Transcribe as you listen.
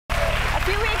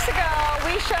weeks ago,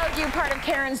 we showed you part of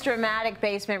Karen's dramatic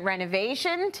basement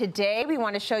renovation. Today, we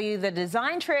want to show you the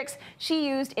design tricks she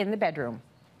used in the bedroom.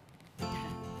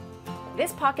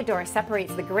 This pocket door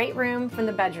separates the great room from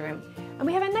the bedroom. And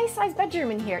we have a nice sized bedroom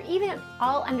in here, even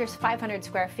all under 500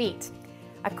 square feet.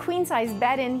 A queen size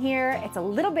bed in here. It's a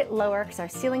little bit lower because our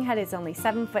ceiling height is only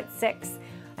 7'6".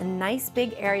 A nice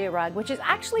big area rug, which is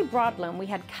actually broadloom. We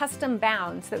had custom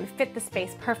bound so that would fit the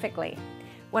space perfectly.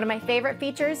 One of my favorite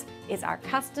features is our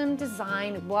custom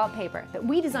designed wallpaper that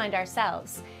we designed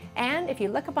ourselves. And if you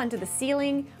look up onto the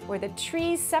ceiling where the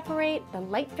trees separate, the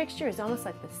light fixture is almost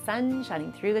like the sun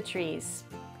shining through the trees.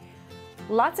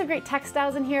 Lots of great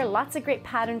textiles in here, lots of great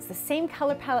patterns. The same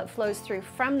color palette flows through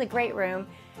from the great room,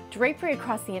 drapery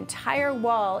across the entire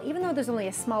wall, even though there's only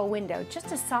a small window, just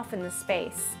to soften the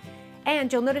space.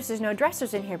 And you'll notice there's no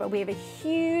dressers in here, but we have a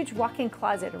huge walk-in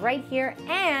closet right here,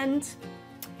 and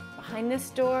behind this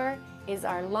door is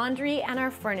our laundry and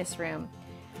our furnace room.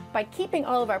 By keeping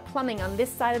all of our plumbing on this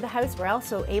side of the house, we're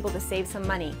also able to save some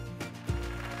money.